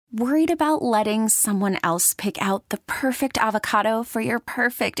Worried about letting someone else pick out the perfect avocado for your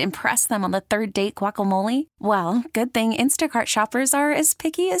perfect impress them on the third date guacamole? Well, good thing Instacart shoppers are as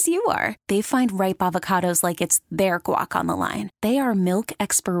picky as you are. They find ripe avocados like it's their guac on the line. They are milk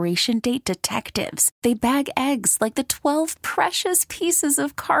expiration date detectives. They bag eggs like the 12 precious pieces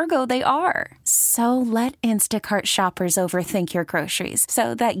of cargo they are. So let Instacart shoppers overthink your groceries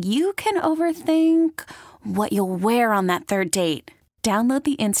so that you can overthink what you'll wear on that third date. Download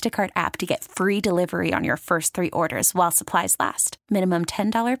the Instacart app to get free delivery on your first 3 orders while supplies last. Minimum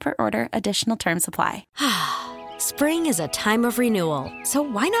 $10 per order. Additional terms apply. Spring is a time of renewal, so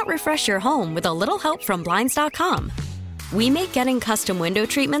why not refresh your home with a little help from Blinds.com? We make getting custom window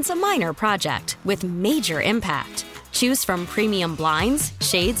treatments a minor project with major impact. Choose from premium blinds,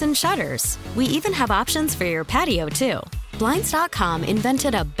 shades, and shutters. We even have options for your patio, too. Blinds.com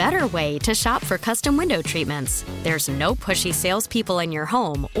invented a better way to shop for custom window treatments. There's no pushy salespeople in your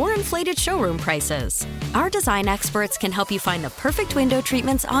home or inflated showroom prices. Our design experts can help you find the perfect window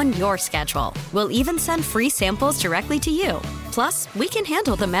treatments on your schedule. We'll even send free samples directly to you. Plus, we can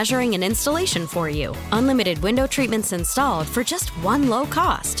handle the measuring and installation for you. Unlimited window treatments installed for just one low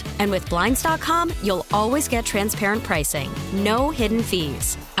cost. And with Blinds.com, you'll always get transparent pricing. No hidden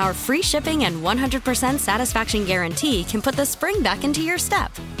fees. Our free shipping and 100% satisfaction guarantee can put the spring back into your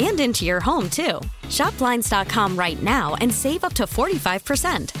step and into your home, too. Shop Blinds.com right now and save up to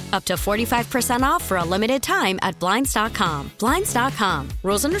 45%. Up to 45% off for a limited time at Blinds.com. Blinds.com.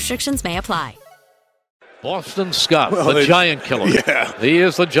 Rules and restrictions may apply. Boston Scott, the giant killer. Yeah. He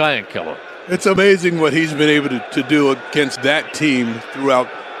is the giant killer. It's amazing what he's been able to do against that team throughout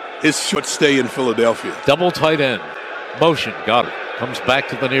his short stay in Philadelphia. Double tight end. Motion. Got it. Comes back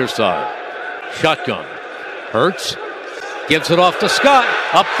to the near side. Shotgun. Hurts. Gives it off to Scott.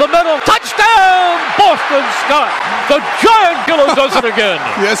 Up the middle. Touchdown! Boston Scott. The giant killer does it again.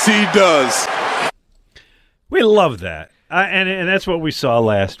 Yes, he does. We love that. And that's what we saw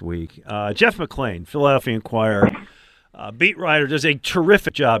last week. Jeff McClain, Philadelphia Inquirer, beat writer, does a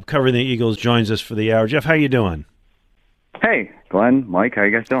terrific job covering the Eagles, joins us for the hour. Jeff, how you doing? Hey, Glenn, Mike, how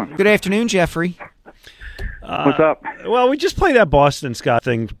you guys doing? Good afternoon, Jeffrey. What's up? Well, we just played that Boston Scott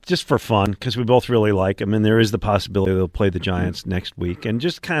thing just for fun because we both really like him, and there is the possibility they'll play the Giants next week. And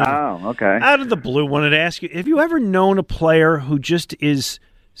just kind of out of the blue, wanted to ask you, have you ever known a player who just is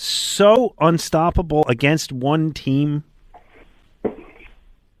so unstoppable against one team?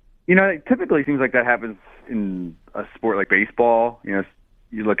 You know, it typically seems like that happens in a sport like baseball. You know,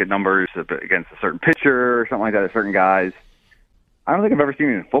 you look at numbers against a certain pitcher or something like that, of certain guys. I don't think I've ever seen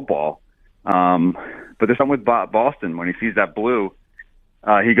it in football. But there's something with Boston. When he sees that blue,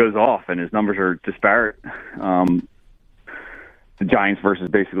 he goes off, and his numbers are disparate. The Giants versus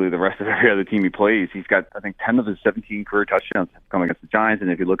basically the rest of every other team he plays. He's got, I think, 10 of his 17 career touchdowns have come against the Giants.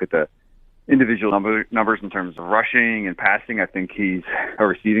 And if you look at the individual numbers in terms of rushing and passing, I think he's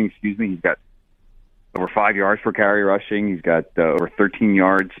got over 5 yards per carry rushing. He's got over 13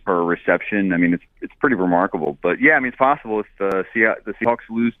 yards per reception. I mean, it's pretty remarkable. But yeah, I mean, it's possible if the Seahawks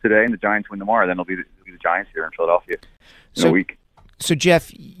lose today and the Giants win tomorrow, then it'll be the Giants here in Philadelphia in a week. So Jeff,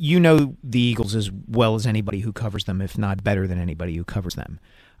 you know the Eagles as well as anybody who covers them, if not better than anybody who covers them.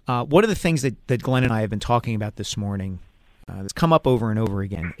 One of the things that Glenn and I have been talking about this morning, that's come up over and over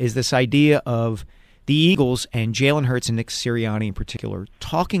again, is this idea of the Eagles and Jalen Hurts and Nick Sirianni in particular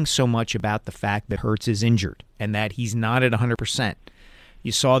talking so much about the fact that Hurts is injured and that he's not at 100%.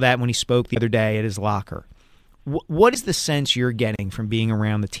 You saw that when he spoke the other day at his locker. What is the sense you're getting from being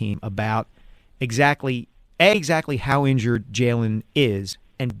around the team about exactly how injured Jalen is,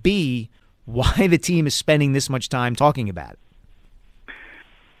 and B, why the team is spending this much time talking about it?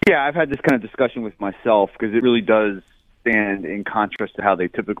 Yeah, I've had this kind of discussion with myself because it really does stand in contrast to how they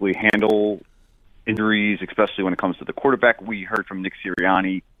typically handle injuries, especially when it comes to the quarterback. We heard from Nick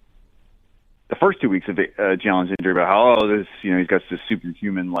Sirianni the first 2 weeks of Jalen's injury about how, he's got this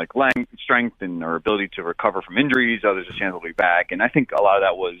superhuman strength and or ability to recover from injuries. There's a chance he'll be back, and I think a lot of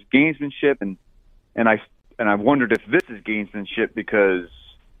that was gamesmanship, and I wondered if this is gamesmanship because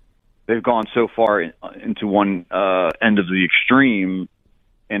they've gone so far into one end of the extreme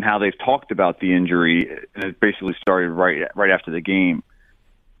and how they've talked about the injury, and it basically started right after the game.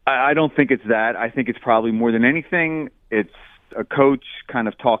 I don't think it's that. I think it's probably more than anything, it's a coach kind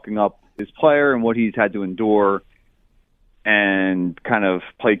of talking up his player and what he's had to endure and kind of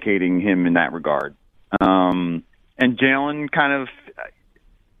placating him in that regard. And Jalen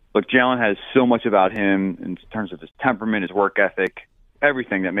Jalen has so much about him in terms of his temperament, his work ethic,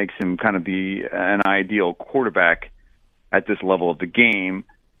 everything that makes him kind of be an ideal quarterback at this level of the game.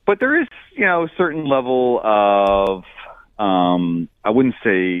 But there is, a certain level of I wouldn't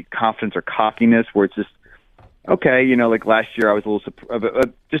say confidence or cockiness, where it's just, okay, like last year I was a little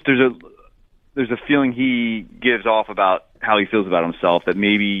just there's a feeling he gives off about how he feels about himself that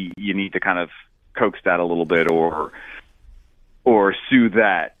maybe you need to kind of coax that a little bit or soothe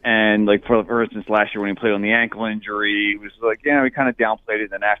that. And like for instance, last year when he played on the ankle injury, it was like, he kind of downplayed it. And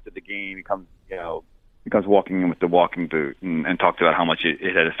then after the game, he comes walking in with the walking boot and talked about how much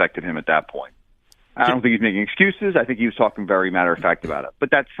it had affected him at that point. I don't think he's making excuses. I think he was talking very matter of fact about it.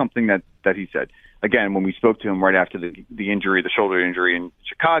 But that's something that he said. Again, when we spoke to him right after the injury, the shoulder injury in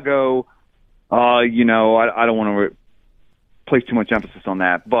Chicago, I don't want to place too much emphasis on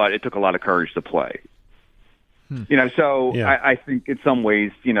that, but it took a lot of courage to play. I think in some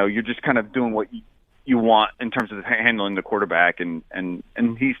ways, you're just kind of doing what you want in terms of handling the quarterback, and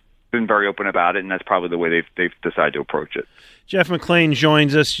he's been very open about it, and that's probably the way they've decided to approach it. Jeff McLane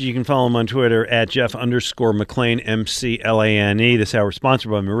joins us. You can follow him on Twitter at Jeff_McLane, McLane. This hour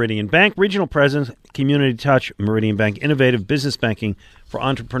sponsored by Meridian Bank. Regional presence, community touch, Meridian Bank, innovative business banking for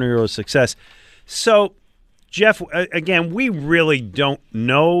entrepreneurial success. So, Jeff, again, we really don't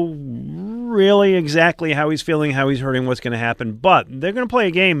know exactly how he's feeling, how he's hurting, what's going to happen, but they're going to play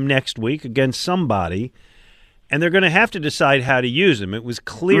a game next week against somebody, and they're going to have to decide how to use him. It was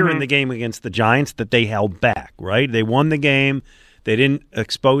clear in the game against the Giants that they held back, right? They won the game. They didn't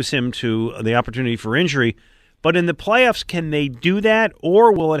expose him to the opportunity for injury. But in the playoffs, can they do that,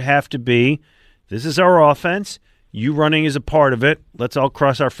 or will it have to be, this is our offense, you running is a part of it, let's all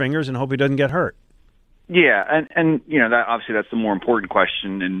cross our fingers and hope he doesn't get hurt? Yeah, and that obviously that's the more important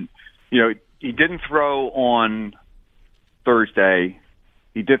question. And, he didn't throw on Thursday.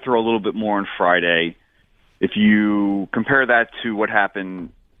 He did throw a little bit more on Friday. If you compare that to what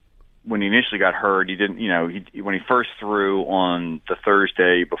happened when he initially got hurt, he didn't, when he first threw on the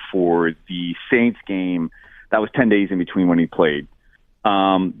Thursday before the Saints game, that was 10 days in between when he played.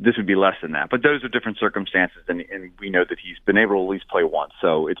 This would be less than that, but those are different circumstances, and we know that he's been able to at least play once,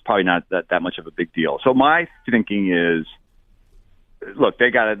 so it's probably not that much of a big deal. So my thinking is, look, they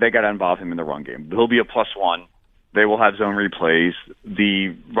got to involve him in the run game. He'll be a +1. They will have zone replays. The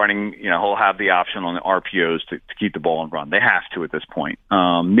running, he'll have the option on the RPOs to keep the ball and run. They have to at this point.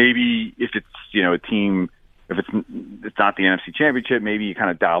 Maybe if it's a team, if it's not the NFC Championship, maybe you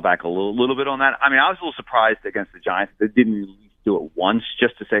kind of dial back a little bit on that. I mean, I was a little surprised against the Giants that they didn't do it once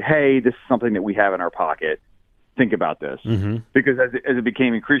just to say, hey, this is something that we have in our pocket. Think about this. Because as it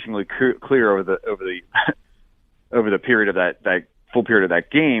became increasingly clear over the period of that full period of that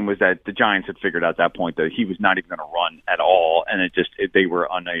game, was that the Giants had figured out at that point that he was not even going to run at all, and they were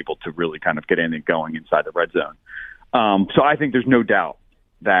unable to really kind of get anything going inside the red zone. So I think there's no doubt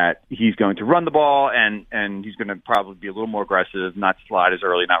that he's going to run the ball, and he's going to probably be a little more aggressive, not slide as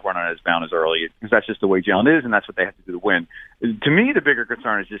early, not run on his bound as early, because that's just the way Jalen is, and that's what they have to do to win. To me, the bigger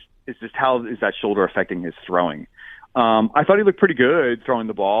concern is just how is that shoulder affecting his throwing. I thought he looked pretty good throwing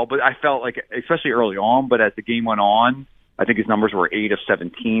the ball, but I felt like, especially early on, but as the game went on, I think his numbers were 8 of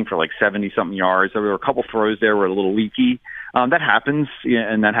 17 for like 70-something yards. There were a couple throws there were a little leaky. That happens,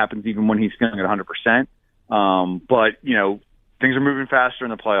 and that happens even when he's feeling at 100%. But, things are moving faster in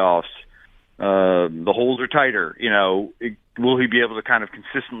the playoffs. The holes are tighter. Will he be able to kind of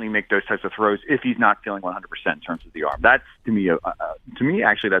consistently make those types of throws if he's not feeling 100% in terms of the arm? That's, to me,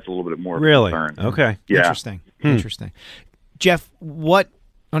 actually, that's a little bit more of a concern. Okay. Yeah. Interesting. Jeff, what,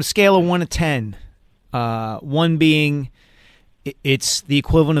 on a scale of 1 to 10, 1 being it's the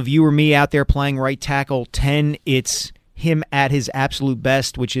equivalent of you or me out there playing right tackle, 10, it's him at his absolute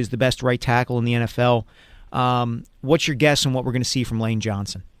best, which is the best right tackle in the NFL. What's your guess on what we're going to see from Lane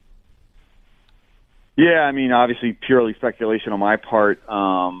Johnson? Yeah, I mean, obviously purely speculation on my part,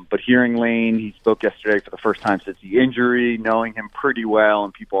 but hearing Lane, he spoke yesterday for the first time since the injury, knowing him pretty well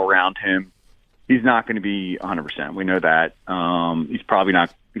and people around him, he's not going to be 100%. We know that. He's probably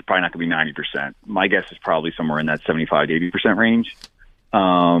not going to be 90%. My guess is probably somewhere in that 75 to 80% range.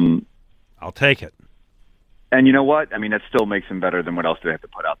 I'll take it. And you know what? I mean, that still makes him better than what else they have to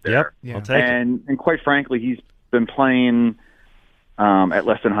put out there. Yep, yeah. I'll take it. And quite frankly, he's been playing at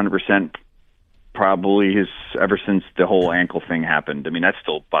less than 100% probably ever since the whole ankle thing happened. I mean, that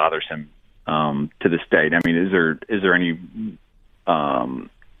still bothers him to this day. I mean, is there any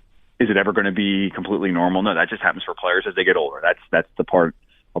is it ever going to be completely normal? No, that just happens for players as they get older. That's the part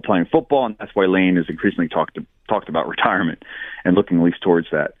of playing football, and that's why Lane has increasingly talked about retirement and looking at least towards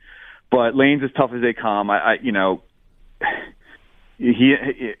that. But Lane's as tough as they come.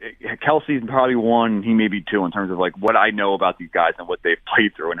 Kelsey's probably 1, he may be 2 in terms of like what I know about these guys and what they've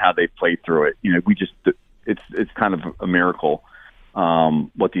played through and how they've played through it. It's kind of a miracle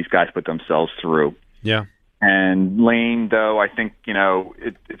what these guys put themselves through. Yeah. And Lane, though, I think,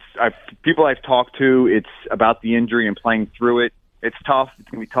 people I've talked to, it's about the injury and playing through it. It's tough. It's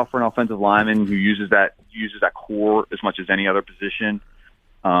going to be tough for an offensive lineman who uses that core as much as any other position.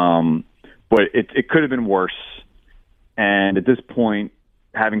 But it could have been worse. And at this point,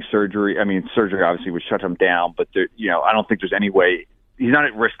 having surgery obviously would shut him down, but I don't think there's any way. He's not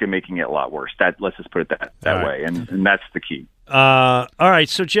at risk of making it a lot worse. Let's just put it that way, and that's the key. All right,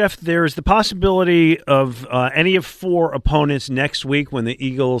 so Jeff, there's the possibility of any of 4 opponents next week when the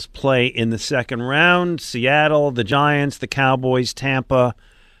Eagles play in the second round: Seattle, the Giants, the Cowboys, Tampa.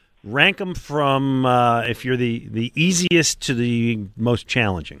 Rank them from if you're the easiest to the most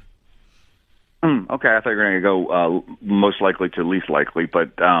challenging. Okay, I thought you were going to go most likely to least likely,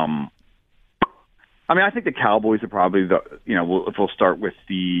 but I think the Cowboys are probably we'll start with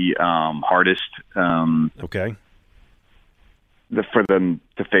the hardest. Okay. For them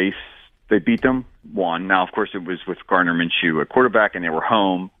to face, they beat them 1. Now, of course, it was with Gardner Minshew at quarterback, and they were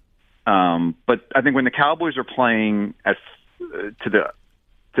home. But I think when the Cowboys are playing to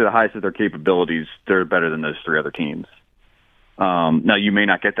the highest of their capabilities, they're better than those 3 other teams. Now, you may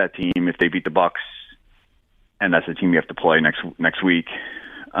not get that team if they beat the Bucs, and that's the team you have to play next week.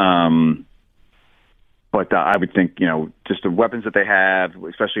 But I would think, just the weapons that they have,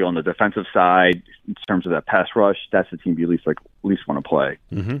 especially on the defensive side, in terms of that pass rush, that's the team you at least want to play.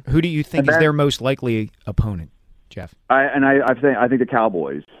 Mm-hmm. Who do you think is their most likely opponent, Jeff? I think the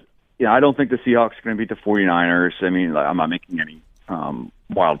Cowboys. I don't think the Seahawks are going to beat the 49ers. I'm not making any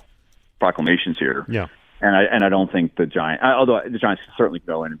wild proclamations here. Yeah. And I don't think the Giants, although the Giants can certainly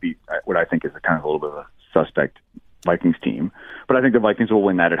go in and beat what I think is a little bit of a suspect Vikings team. But I think the Vikings will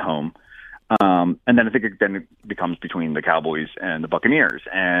win that at home. And then I think it becomes between the Cowboys and the Buccaneers.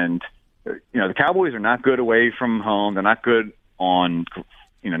 And, the Cowboys are not good away from home. They're not good on,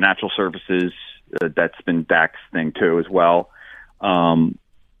 natural surfaces. That's been Dak's thing too as well.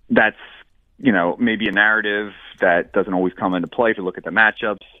 That's, maybe a narrative that doesn't always come into play if you look at the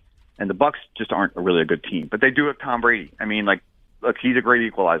matchups. And the Bucs just aren't really a good team. But they do have Tom Brady. Look, he's a great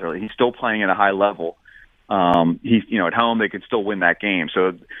equalizer. He's still playing at a high level. He's, at home, they could still win that game.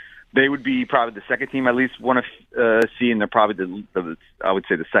 So they would be probably the second team I at least want to see, and they're probably I would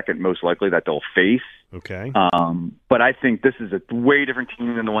say the second most likely that they'll face. Okay. But I think this is a way different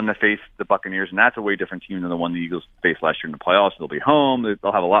team than the one that faced the Buccaneers, and that's a way different team than the one the Eagles faced last year in the playoffs. They'll be home.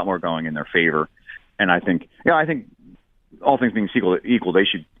 They'll have a lot more going in their favor. And I think all things being equal, they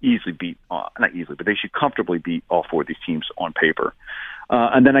should easily beat, not easily, but they should comfortably beat all 4 of these teams on paper.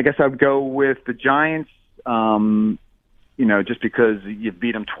 And then I guess I would go with the Giants. Just because you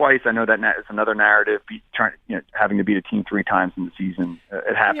beat them twice, I know that is another narrative. Having to beat a team 3 times in the season,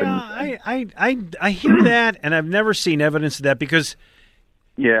 it happens. Yeah, I hear that, and I've never seen evidence of that because.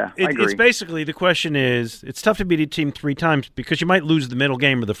 Yeah, I agree. It's basically the question is it's tough to beat a team 3 times because you might lose the middle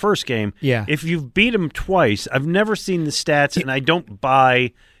game or the first game. Yeah. If you've beat them twice, I've never seen the stats, and I don't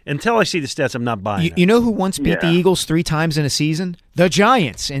buy. Until I see the stats, I'm not buying it. You know who once beat the Eagles 3 times in a season? The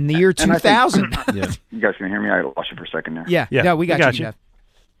Giants in the year 2000. You guys can hear me? I lost you for a second there. Yeah, we got you, Jeff.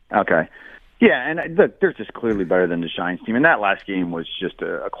 Okay. Yeah, and look, they're just clearly better than the Giants team. And that last game was just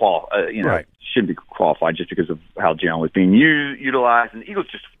a right. Shouldn't be qualified just because of how Jalen was being utilized. And the Eagles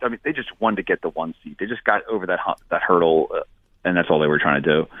they just wanted to get the 1 seed. They just got over that hurdle, and that's all they were trying to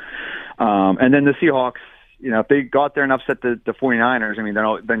do. And then the Seahawks, if they go out there and upset the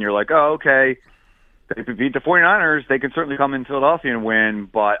 49ers, then you're like, oh, okay, if they beat the 49ers, they can certainly come in Philadelphia and win,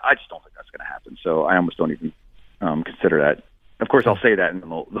 but I just don't think that's going to happen. So I almost don't even consider that. Of course, I'll say that, and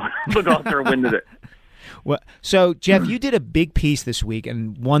they'll go out there and win today. Well, so, Jeff, you did a big piece this week,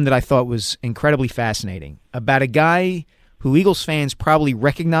 and one that I thought was incredibly fascinating, about a guy who Eagles fans probably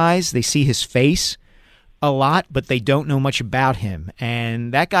recognize. They see his face a lot, but they don't know much about him.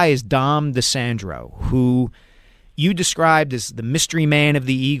 And that guy is Dom DeSandro, who you described as the mystery man of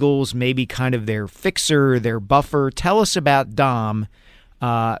the Eagles, maybe kind of their fixer, their buffer. Tell us about Dom,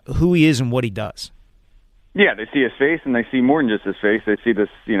 who he is and what he does. Yeah, they see his face, and they see more than just his face. They see this,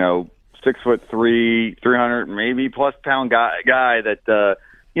 6'3", 300 maybe plus pound guy that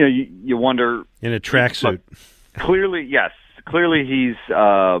you wonder in a tracksuit. Clearly, yes. Clearly, he's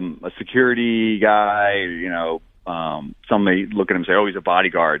a security guy. Some may look at him and say, "Oh, he's a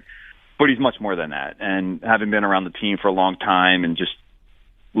bodyguard," but he's much more than that. And having been around the team for a long time and just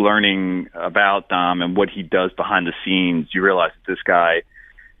learning about Dom and what he does behind the scenes, you realize that this guy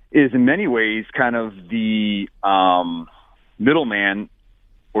is in many ways kind of the middleman,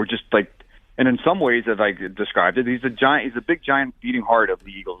 or just like, and in some ways, as I described it, he's a big giant beating heart of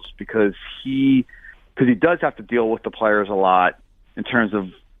the Eagles because he does have to deal with the players a lot in terms of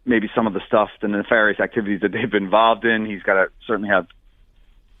maybe some of the stuff, the nefarious activities that they've been involved in. He's got to certainly have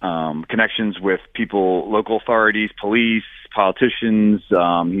connections with people, local authorities, police, politicians.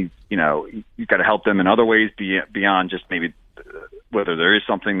 He's got to help them in other ways beyond just maybe whether there is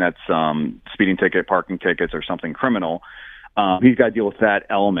something that's speeding ticket, parking tickets, or something criminal. He's got to deal with that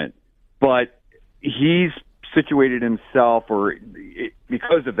element. But he's situated himself,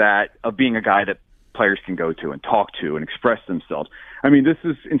 because of that, of being a guy that players can go to and talk to and express themselves. I mean, this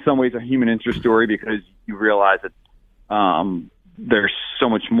is in some ways a human interest story because you realize that there's so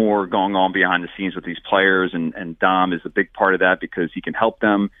much more going on behind the scenes with these players, and Dom is a big part of that because he can help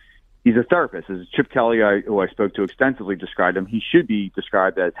them. He's a therapist. As Chip Kelly, who I spoke to extensively, described him, he should be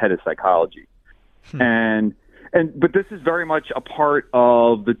described as head of psychology. But this is very much a part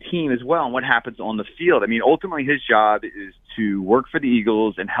of the team as well and what happens on the field. I mean, ultimately his job is to work for the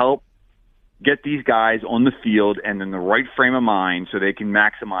Eagles and help get these guys on the field and in the right frame of mind so they can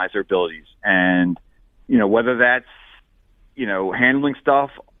maximize their abilities. And, whether that's, handling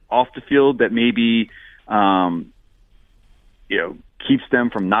stuff off the field that maybe, keeps them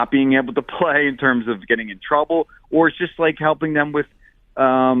from not being able to play in terms of getting in trouble, or it's just like helping them with,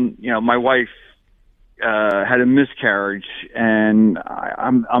 my wife had a miscarriage and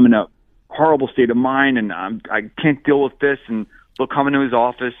I'm in a horrible state of mind and I can't deal with this, and they'll come into his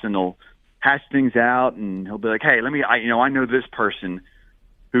office and they'll hash things out and he'll be like, hey, I know this person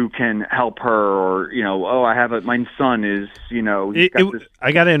who can help her, or, my son is,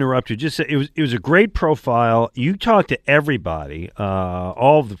 I got to interrupt you. Just it was a great profile. You talked to everybody,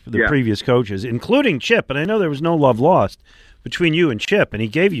 all of the previous coaches, including Chip, and I know there was no love lost between you and Chip, and he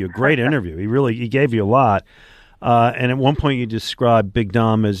gave you a great interview. He gave you a lot. And at one point you described Big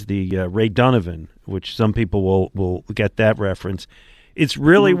Dom as the Ray Donovan, which some people will get that reference. It's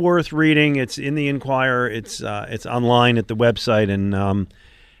really worth reading. It's in the Inquirer. It's online at the website, and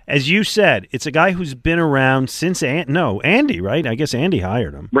as you said, it's a guy who's been around since Andy, right? I guess Andy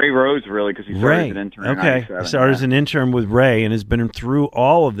hired him. Ray Rose, really, because he started as an intern. Okay, he started as an intern with Ray and has been through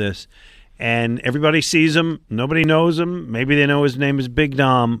all of this. And everybody sees him. Nobody knows him. Maybe they know his name is Big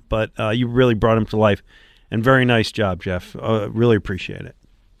Dom, but you really brought him to life. And very nice job, Jeff. Really appreciate it.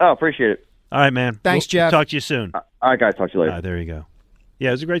 Oh, appreciate it. All right, man. Thanks, Jeff. Talk to you soon. All right, guys. Talk to you later. All right, there you go. Yeah,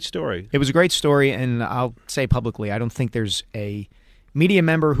 it was a great story. It was a great story, and I'll say publicly, I don't think there's a media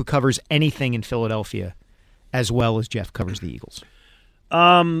member who covers anything in Philadelphia as well as Jeff covers the Eagles.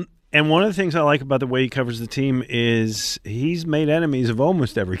 And one of the things I like about the way he covers the team is he's made enemies of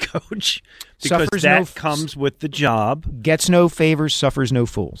almost every coach because comes with the job. Gets no favors, suffers no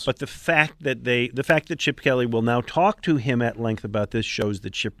fools. But the fact that Chip Kelly will now talk to him at length about this shows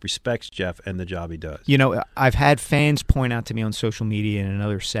that Chip respects Jeff and the job he does. I've had fans point out to me on social media and in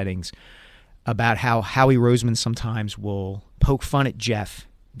other settings about how Howie Roseman sometimes will poke fun at Jeff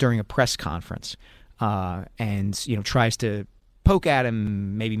during a press conference and tries to poke at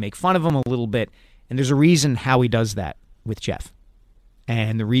him, maybe make fun of him a little bit. And there's a reason Howie does that with Jeff.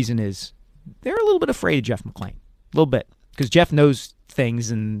 And the reason is they're a little bit afraid of Jeff McClain. A little bit. Because Jeff knows things,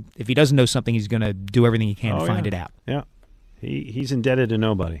 and if he doesn't know something, he's going to do everything he can to find it out. Yeah. He's indebted to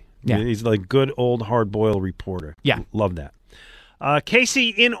nobody. Yeah. He's like good old hard-boiled reporter. Yeah. Love that. Casey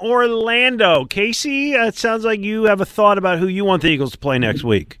in Orlando. Casey, it sounds like you have a thought about who you want the Eagles to play next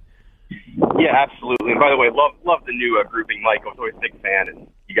week. Yeah, absolutely. And by the way, love the new grouping, Mike. I was always a big fan, and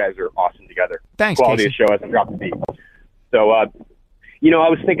you guys are awesome together. Thanks, Quality Casey. of show hasn't dropped a beat. So, I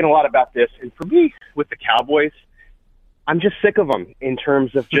was thinking a lot about this, and for me, with the Cowboys, I'm just sick of them in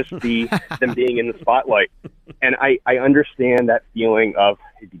terms of just them being in the spotlight. And I understand that feeling of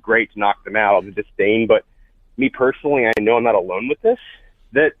it'd be great to knock them out of the disdain, but me personally, I know I'm not alone with this,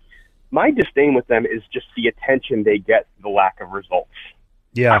 that my disdain with them is just the attention they get for the lack of results.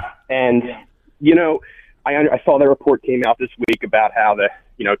 Yeah. And, I saw that report came out this week about how the,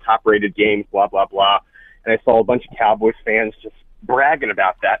 top-rated games, blah, blah, blah. And I saw a bunch of Cowboys fans just bragging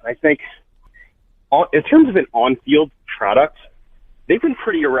about that. And I think in terms of an on-field product, they've been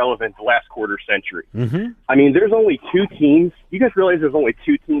pretty irrelevant the last quarter century. Mm-hmm. I mean, there's only two teams. You guys realize there's only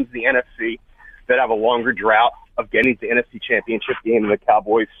two teams in the NFC that have a longer drought of getting to the NFC Championship game than the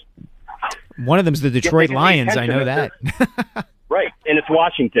Cowboys. One of them's the Detroit Lions. I know that. Right, and it's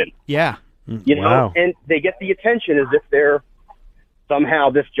Washington. Yeah. Wow. And they get the attention as if they're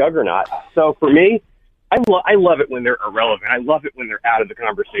somehow this juggernaut. So for me, I love it when they're irrelevant. I love it when they're out of the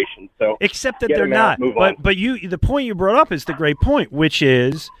conversation. So except that they're not. But the point you brought up is the great point, which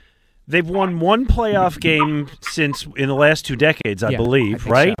is they've won one playoff game since in the last 2 decades, I believe,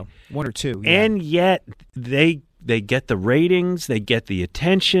 right? So. 1 or 2. Yeah. And yet they get the ratings, they get the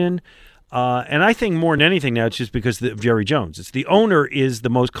attention. And I think more than anything now, it's just because of Jerry Jones. It's the owner is the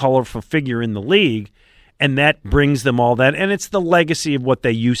most colorful figure in the league, and that brings them all that. And it's the legacy of what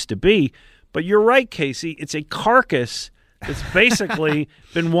they used to be. But you're right, Casey. It's a carcass that's basically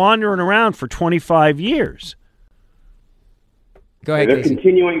been wandering around for 25 years. Go ahead, They're Casey.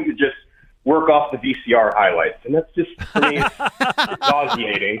 continuing to just work off the VCR highlights, and that's just, for me, it's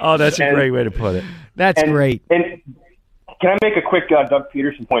nauseating. Oh, that's a great way to put it. That's great. And can I make a quick Doug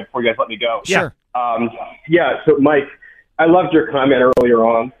Peterson point before you guys let me go? Sure. So, Mike, I loved your comment earlier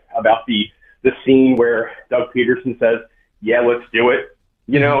on about the scene where Doug Peterson says, yeah, let's do it.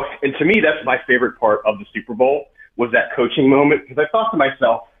 You know, and to me, that's my favorite part of the Super Bowl was that coaching moment, because I thought to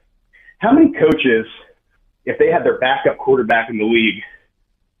myself, how many coaches, if they had their backup quarterback in the league,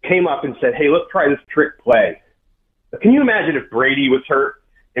 came up and said, hey, let's try this trick play. But can you imagine if Brady was hurt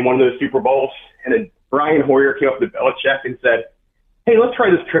in one of those Super Bowls and then Brian Hoyer came up to Belichick and said, hey, let's try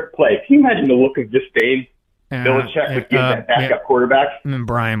this trick play. Can you imagine the look of disdain Belichick would give that backup quarterback?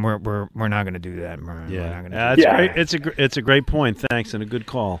 Brian, we're not going to do that. Brian. Yeah, we're not gonna do that. Great. It's a great point. Thanks, and a good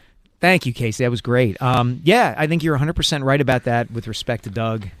call. Thank you, Casey. That was great. I think you're 100% right about that with respect to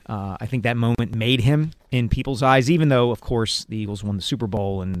Doug. I think that moment made him in people's eyes, even though, of course, the Eagles won the Super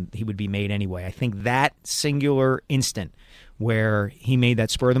Bowl and he would be made anyway. I think that singular instant where he made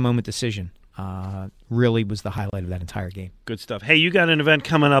that spur-of-the-moment decision really was the highlight of that entire game. Good stuff. Hey, you got an event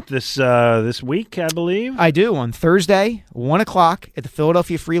coming up this week, I believe? I do. On Thursday, 1 o'clock at the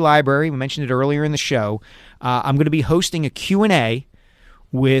Philadelphia Free Library. We mentioned it earlier in the show. I'm going to be hosting a Q&A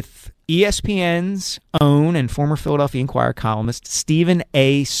with ESPN's own and former Philadelphia Inquirer columnist Stephen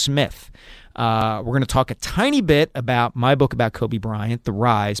A. Smith. We're going to talk a tiny bit about my book about Kobe Bryant, The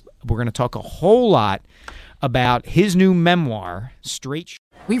Rise. We're going to talk a whole lot about his new memoir, Straight.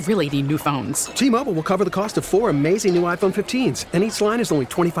 We really need new phones. T-Mobile will cover the cost of 4 amazing new iPhone 15s, and each line is only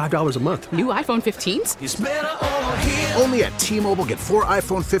 $25 a month. New iPhone 15s? It's better over here. Only at T-Mobile, get 4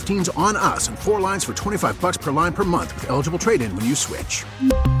 iPhone 15s on us and 4 lines for $25 per line per month with eligible trade-in when you switch.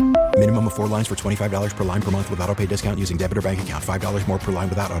 Minimum of 4 lines for $25 per line per month with autopay discount using debit or bank account. $5 more per line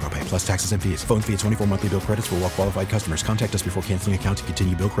without autopay, plus taxes and fees. Phone fee at 24 monthly bill credits for well-qualified customers. Contact us before canceling account to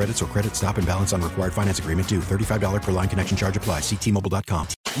continue bill credits or credit stop and balance on required finance agreement due. $35 per line connection charge applies. See T-Mobile.com.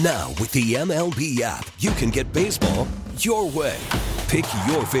 Now, with the MLB app, you can get baseball your way. Pick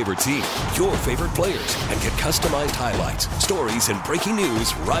your favorite team, your favorite players, and get customized highlights, stories, and breaking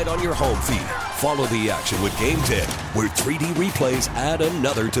news right on your home feed. Follow the action with Game Tip, where 3D replays add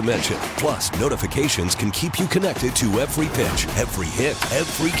another dimension. Plus, notifications can keep you connected to every pitch, every hit,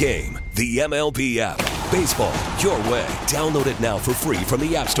 every game. The MLB app. Baseball your way. Download it now for free from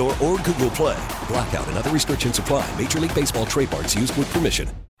the App Store or Google Play. Blackout and other restrictions apply. Major League Baseball trademarks used with permission.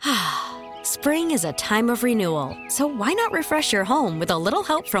 Spring is a time of renewal, so why not refresh your home with a little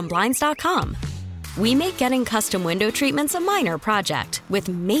help from Blinds.com? We make getting custom window treatments a minor project with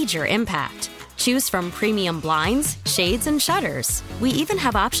major impact. Choose from premium blinds, shades, and shutters. We even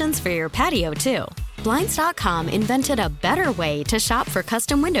have options for your patio, too. Blinds.com invented a better way to shop for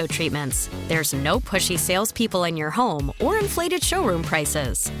custom window treatments. There's no pushy salespeople in your home or inflated showroom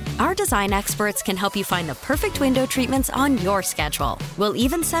prices. Our design experts can help you find the perfect window treatments on your schedule. We'll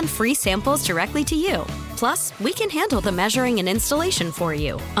even send free samples directly to you. Plus, we can handle the measuring and installation for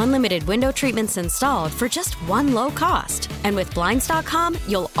you. Unlimited window treatments installed for just one low cost. And with Blinds.com,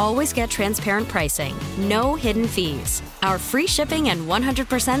 you'll always get transparent pricing. No hidden fees. Our free shipping and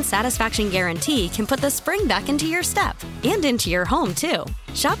 100% satisfaction guarantee can put the spring back into your step and into your home, too.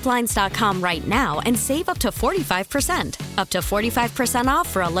 Shop Blinds.com right now and save up to 45%. Up to 45% off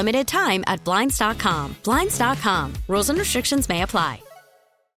for a limited time at Blinds.com. Blinds.com. Rules and restrictions may apply.